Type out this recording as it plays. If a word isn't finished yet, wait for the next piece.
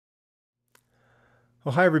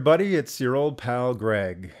Well, hi everybody, it's your old pal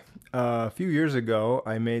Greg. A few years ago,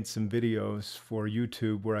 I made some videos for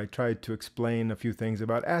YouTube where I tried to explain a few things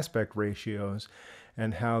about aspect ratios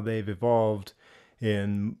and how they've evolved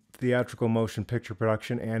in theatrical motion picture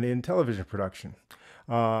production and in television production.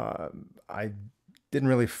 I didn't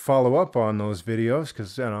really follow up on those videos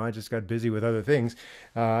because I just got busy with other things.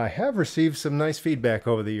 I have received some nice feedback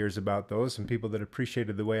over the years about those, some people that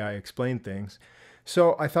appreciated the way I explained things.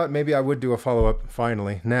 So I thought maybe I would do a follow-up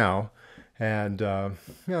finally now and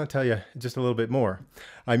I'll tell you just a little bit more.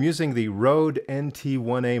 I'm using the Rode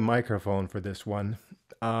NT1a microphone for this one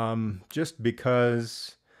just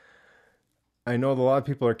because I know that a lot of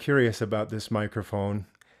people are curious about this microphone,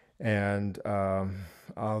 and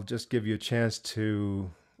I'll just give you a chance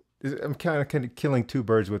to... I'm kind of killing two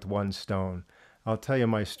birds with one stone. I'll tell you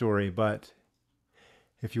my story, but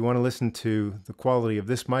if you want to listen to the quality of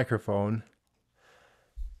this microphone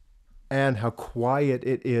and how quiet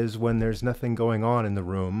it is when there's nothing going on in the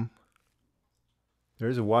room.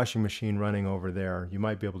 There's a washing machine running over there. You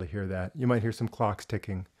might be able to hear that. You might hear some clocks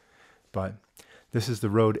ticking. But this is the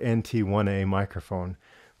Rode NT1a microphone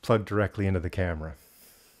plugged directly into the camera.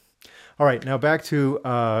 All right, now back to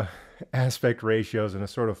aspect ratios and a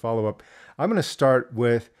sort of follow-up. I'm going to start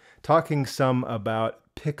with talking some about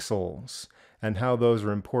pixels and how those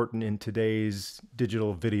are important in today's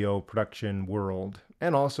digital video production world,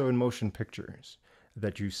 and also in motion pictures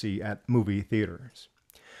that you see at movie theaters.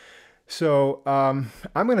 So I'm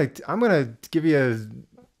gonna give you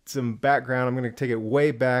some background. I'm gonna take it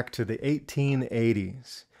way back to the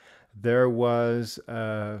 1880s. There was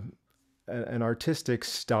an artistic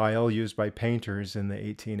style used by painters in the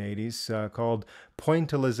 1880s called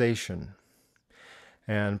pointillization.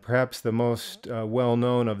 And perhaps the most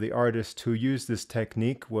well-known of the artists who used this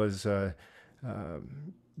technique was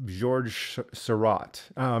Georges Seurat.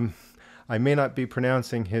 I may not be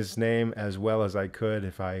pronouncing his name as well as I could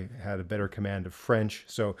if I had a better command of French,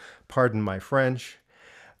 so pardon my French.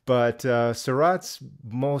 But Seurat's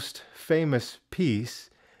most famous piece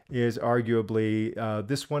is arguably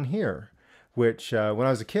this one here, which when I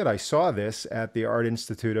was a kid I saw this at the Art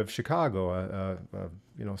Institute of Chicago,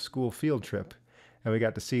 a school field trip, and we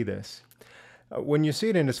got to see this. When you see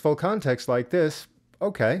it in its full context like this,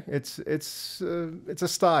 okay, it's a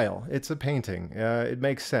style, it's a painting. It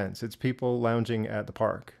makes sense. It's people lounging at the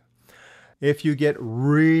park. If you get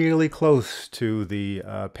really close to the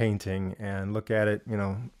painting and look at it,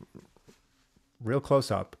 real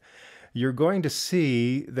close up, you're going to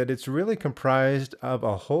see that it's really comprised of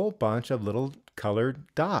a whole bunch of little colored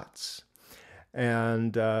dots.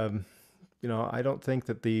 And, I don't think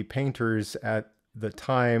that the painters at the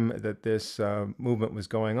time that this movement was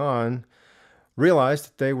going on realized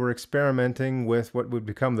that they were experimenting with what would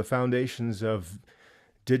become the foundations of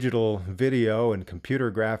digital video and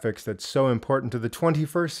computer graphics that's so important to the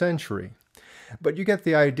 21st century. But you get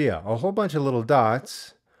the idea. A whole bunch of little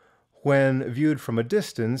dots, when viewed from a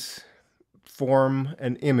distance, form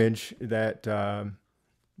an image that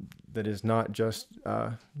that is not just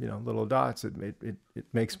little dots. It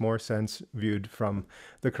makes more sense viewed from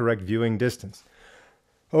the correct viewing distance.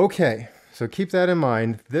 Okay, so keep that in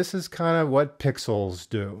mind. This is kind of what pixels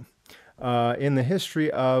do. In the history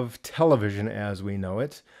of television as we know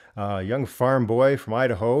it, a young farm boy from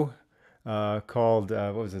Idaho called,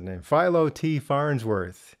 what was his name? Philo T.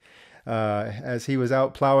 Farnsworth. As he was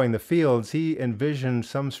out plowing the fields, he envisioned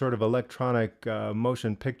some sort of electronic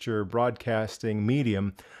motion picture broadcasting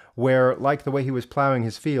medium where, like the way he was plowing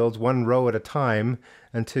his fields, one row at a time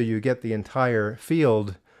until you get the entire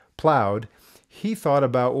field plowed, he thought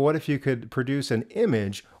about, well, what if you could produce an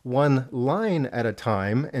image one line at a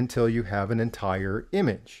time until you have an entire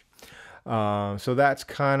image? So that's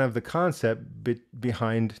kind of the concept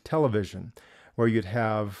behind television, where you'd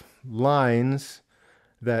have lines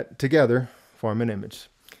that together form an image,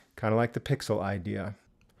 kind of like the pixel idea.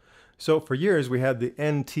 So for years we had the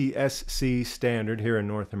NTSC standard here in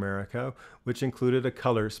North America, which included a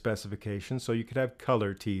color specification, so you could have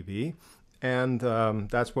color TV, and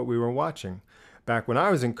that's what we were watching. Back when I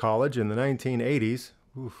was in college in the 1980s,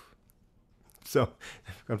 so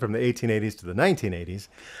gone from the 1880s to the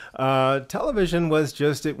 1980s, television was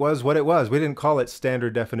just, it was what it was. We didn't call it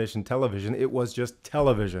standard definition television. It was just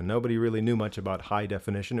television. Nobody really knew much about high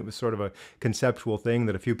definition. It was sort of a conceptual thing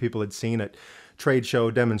that a few people had seen at trade show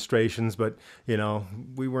demonstrations, but,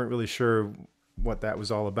 we weren't really sure what that was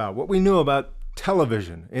all about. What we knew about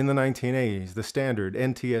television in the 1980s, the standard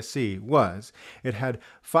NTSC, was it had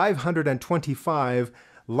 525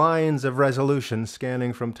 lines of resolution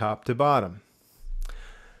scanning from top to bottom.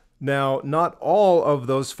 Now, not all of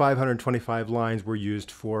those 525 lines were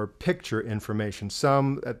used for picture information.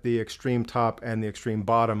 Some at the extreme top and the extreme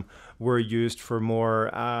bottom were used for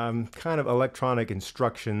more kind of electronic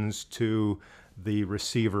instructions to the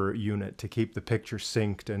receiver unit to keep the picture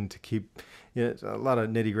synced and to keep, a lot of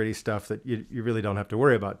nitty-gritty stuff that you really don't have to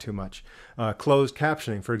worry about too much. Closed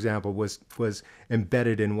captioning, for example, was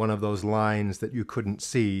embedded in one of those lines that you couldn't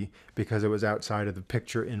see because it was outside of the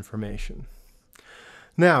picture information.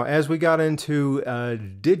 Now, as we got into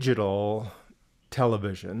digital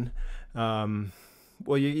television,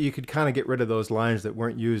 well, you could kind of get rid of those lines that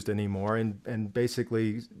weren't used anymore and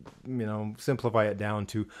basically, simplify it down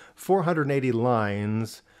to 480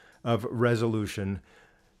 lines of resolution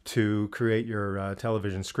to create your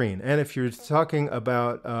television screen. And if you're talking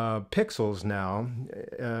about pixels now,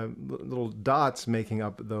 little dots making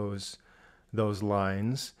up those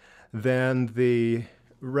lines, then the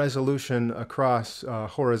resolution across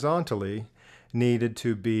horizontally needed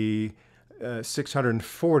to be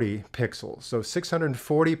 640 pixels. So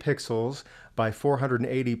 640 pixels by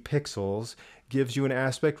 480 pixels gives you an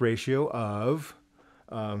aspect ratio of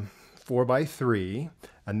 4:3,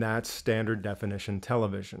 and that's standard definition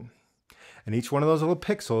television. And each one of those little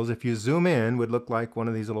pixels, if you zoom in, would look like one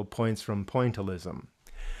of these little points from pointillism.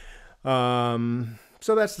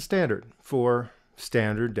 So that's the standard for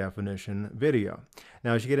standard definition video.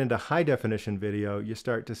 Now, as you get into high definition video, you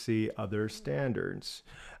start to see other standards.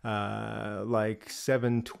 Like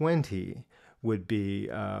 720 would be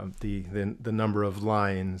the number of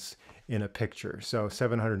lines in a picture. So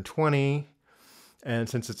 720, and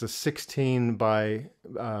since it's a 16 by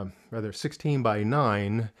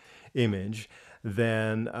 9 image,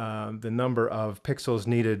 then the number of pixels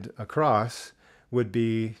needed across would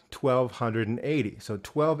be 1280. So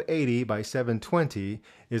 1280 by 720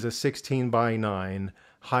 is a 16 by 9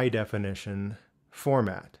 high definition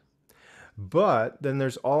format. But then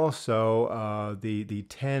there's also the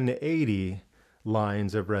 1080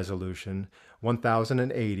 lines of resolution,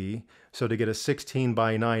 1080. So to get a 16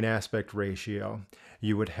 by 9 aspect ratio,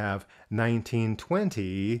 you would have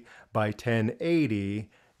 1920 by 1080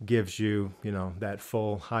 gives you, that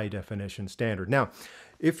full high definition standard. Now,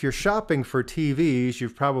 if you're shopping for TVs,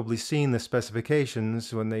 you've probably seen the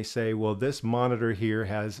specifications when they say, well, this monitor here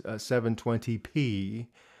has a 720p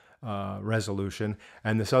resolution,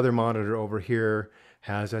 and this other monitor over here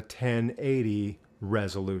has a 1080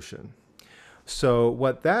 resolution. So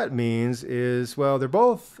what that means is, well, they're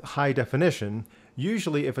both high definition.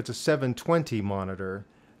 Usually if it's a 720 monitor,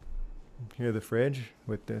 hear the fridge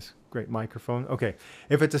with this great microphone. Okay,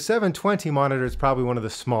 if it's a 720 monitor, it's probably one of the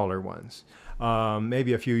smaller ones.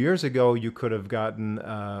 Maybe a few years ago, you could have gotten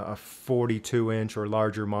a 42-inch or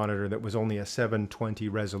larger monitor that was only a 720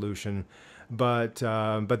 resolution. But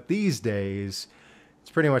these days,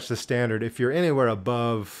 it's pretty much the standard. If you're anywhere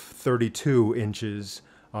above 32 inches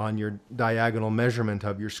on your diagonal measurement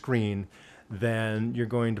of your screen, then you're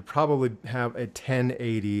going to probably have a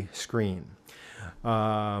 1080 screen.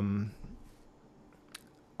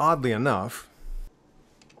 Oddly enough,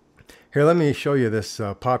 here, let me show you this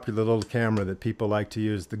popular little camera that people like to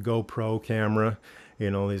use, the GoPro camera.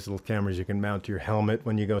 These little cameras you can mount to your helmet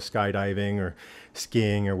when you go skydiving or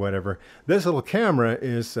skiing or whatever. This little camera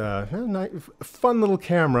is a fun little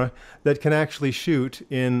camera that can actually shoot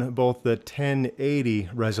in both the 1080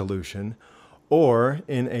 resolution or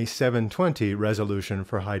in a 720 resolution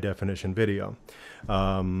for high definition video.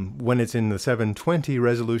 When it's in the 720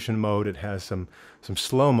 resolution mode, it has some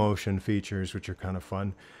slow motion features, which are kind of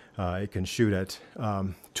fun. It can shoot at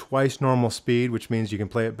twice normal speed, which means you can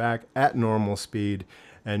play it back at normal speed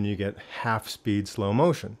and you get half speed slow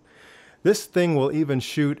motion. This thing will even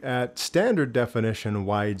shoot at standard definition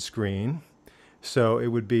widescreen. So it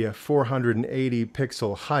would be a 480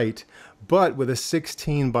 pixel height, but with a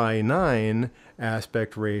 16 by 9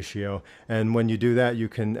 aspect ratio. And when you do that, you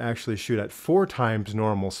can actually shoot at 4 times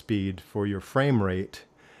normal speed for your frame rate,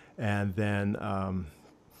 and then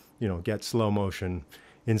get slow motion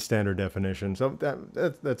in standard definition. So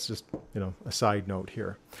that's just a side note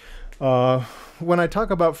here. When I talk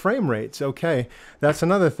about frame rates, okay, that's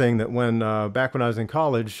another thing that back when I was in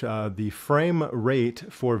college, the frame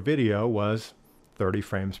rate for video was 30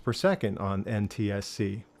 frames per second on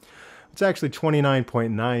NTSC. It's actually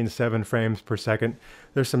 29.97 frames per second.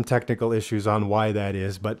 There's some technical issues on why that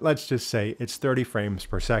is, but let's just say it's 30 frames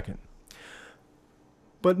per second.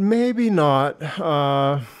 But maybe not,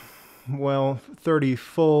 30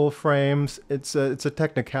 full frames. It's a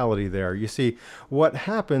technicality there. You see, what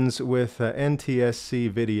happens with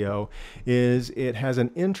NTSC video is it has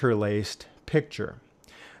an interlaced picture.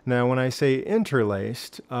 Now, when I say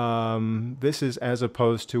interlaced, this is as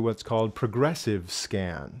opposed to what's called progressive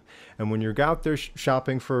scan. And when you're out there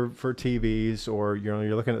shopping for TVs, or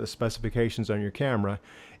you're looking at the specifications on your camera,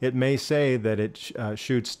 it may say that it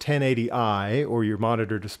shoots 1080i, or your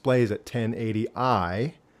monitor displays at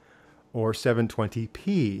 1080i or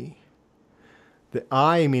 720p. The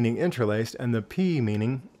I meaning interlaced and the P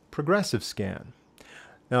meaning progressive scan.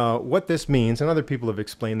 Now, what this means, and other people have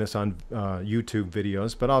explained this on YouTube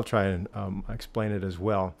videos, but I'll try and explain it as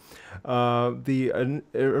well. The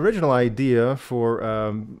original idea for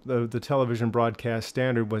the television broadcast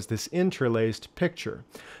standard was this interlaced picture,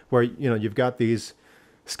 where you've got these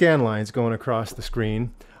scan lines going across the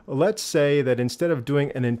screen. Let's say that instead of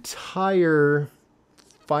doing an entire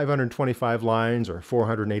 525 lines or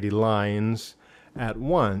 480 lines at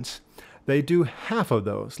once, they do half of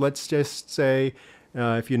those. Let's just say,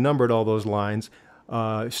 if you numbered all those lines,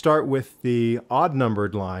 start with the odd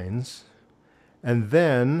numbered lines, and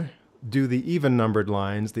then do the even numbered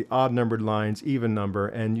lines, the odd numbered lines, even number,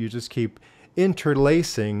 and you just keep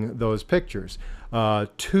interlacing those pictures.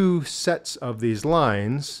 Two sets of these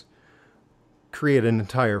lines create an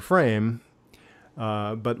entire frame,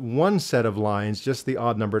 but one set of lines, just the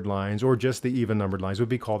odd numbered lines or just the even numbered lines, would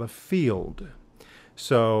be called a field.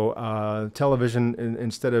 So television,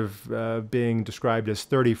 instead of being described as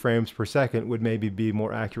 30 frames per second, would maybe be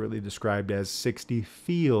more accurately described as 60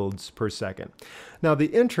 fields per second. Now, the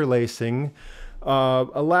interlacing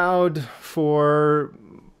allowed for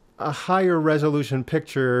a higher resolution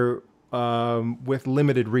picture with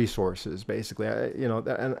limited resources, basically.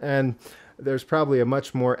 And there's probably a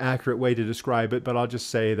much more accurate way to describe it, but I'll just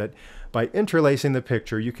say that by interlacing the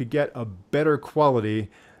picture, you could get a better quality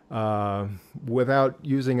without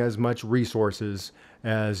using as much resources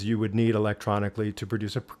as you would need electronically to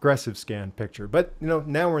produce a progressive scan picture. But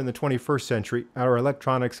now we're in the 21st century. Our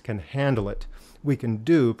electronics can handle it. We can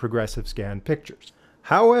do progressive scan pictures.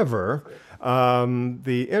 However,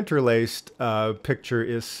 the interlaced picture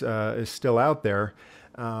is still out there,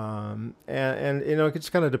 and it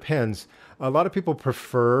just kind of depends. A lot of people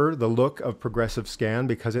prefer the look of progressive scan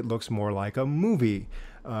because it looks more like a movie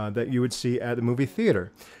that you would see at the movie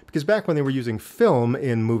theater. Because back when they were using film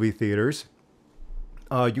in movie theaters,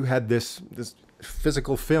 you had this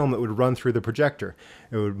physical film that would run through the projector.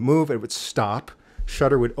 It would move, it would stop,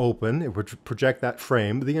 shutter would open, it would project that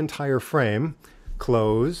frame, the entire frame,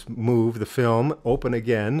 close, move the film, open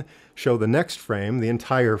again, show the next frame, the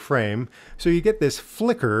entire frame. So you get this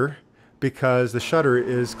flicker because the shutter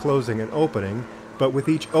is closing and opening, but with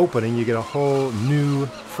each opening you get a whole new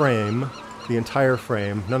frame, the entire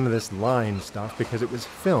frame, none of this line stuff, because it was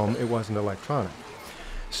film, it wasn't electronic.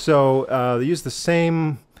 So they use the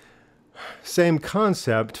same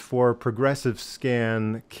concept for progressive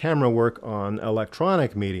scan camera work on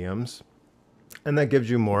electronic mediums, and that gives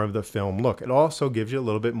you more of the film look. It also gives you a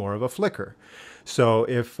little bit more of a flicker. So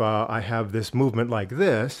if I have this movement like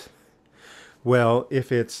this, well,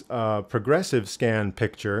 if it's a progressive scan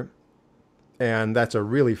picture, and that's a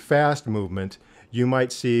really fast movement, you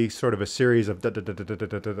might see sort of a series of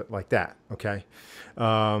like that, okay?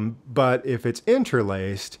 But if it's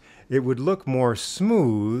interlaced, it would look more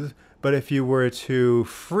smooth, but if you were to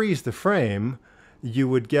freeze the frame, you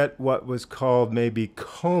would get what was called maybe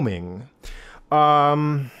combing.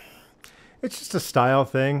 It's just a style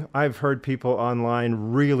thing. I've heard people online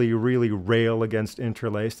really rail against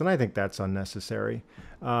interlaced, and I think that's unnecessary.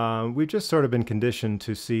 We've just sort of been conditioned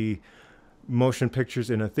to see motion pictures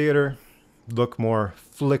in a theater look more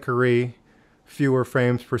flickery, fewer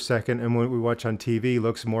frames per second, and what we watch on TV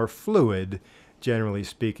looks more fluid, generally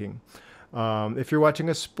speaking. If you're watching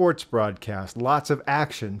a sports broadcast, lots of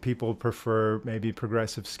action, people prefer maybe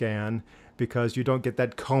progressive scan because you don't get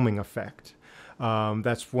that combing effect.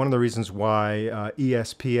 That's one of the reasons why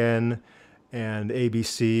ESPN and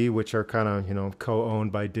ABC, which are kind of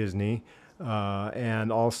co-owned by Disney,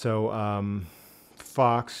 and also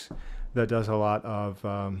Fox, that does a lot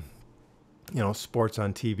of sports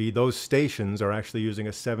on TV. Those stations are actually using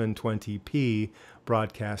a 720p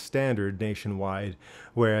broadcast standard nationwide,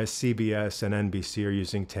 whereas CBS and NBC are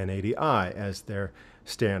using 1080i as their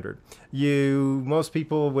standard. Most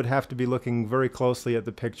people would have to be looking very closely at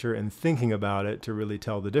the picture and thinking about it to really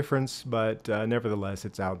tell the difference, but nevertheless,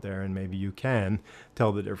 it's out there and maybe you can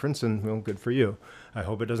tell the difference, and well, good for you. I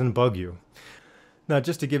hope it doesn't bug you. Now,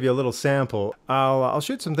 just to give you a little sample, I'll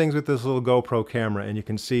shoot some things with this little GoPro camera, and you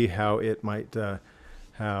can see how it might,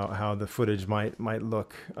 how the footage might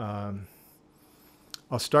look.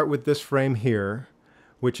 I'll start with this frame here,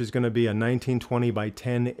 which is going to be a 1920 by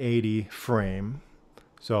 1080 frame,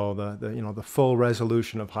 so the full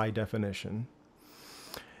resolution of high definition.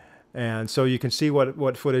 And so you can see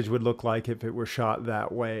what footage would look like if it were shot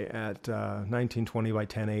that way at 1920 by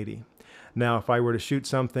 1080. Now, if I were to shoot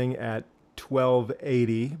something at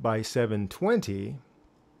 1280 by 720,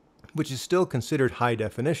 which is still considered high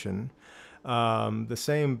definition, the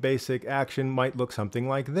same basic action might look something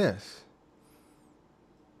like this.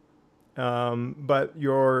 But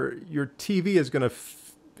your TV is going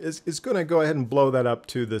to go ahead and blow that up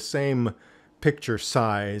to the same picture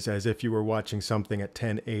size as if you were watching something at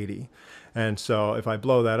 1080. And so if I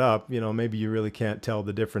blow that up, maybe you really can't tell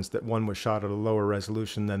the difference that one was shot at a lower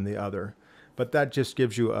resolution than the other. But that just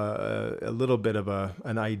gives you a little bit of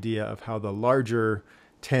an idea of how the larger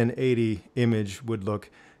 1080 image would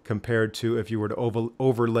look compared to if you were to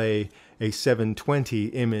overlay a 720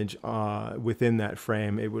 image within that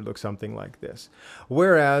frame. It would look something like this.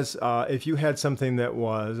 Whereas if you had something that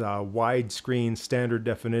was widescreen standard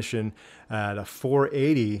definition at a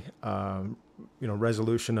 480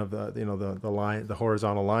 resolution of the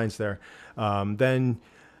horizontal lines there, then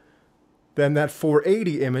that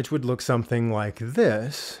 480 image would look something like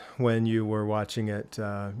this when you were watching it,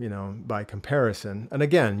 by comparison. And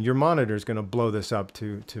again, your monitor is going to blow this up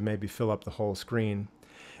to maybe fill up the whole screen.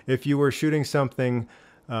 If you were shooting something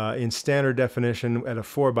in standard definition at a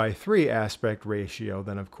 4:3 aspect ratio,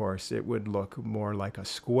 then of course it would look more like a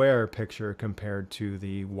square picture compared to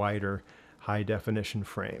the wider high definition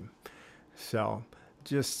frame. So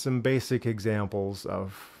just some basic examples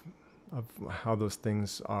of how those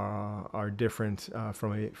things are different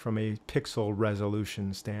from a pixel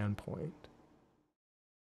resolution standpoint.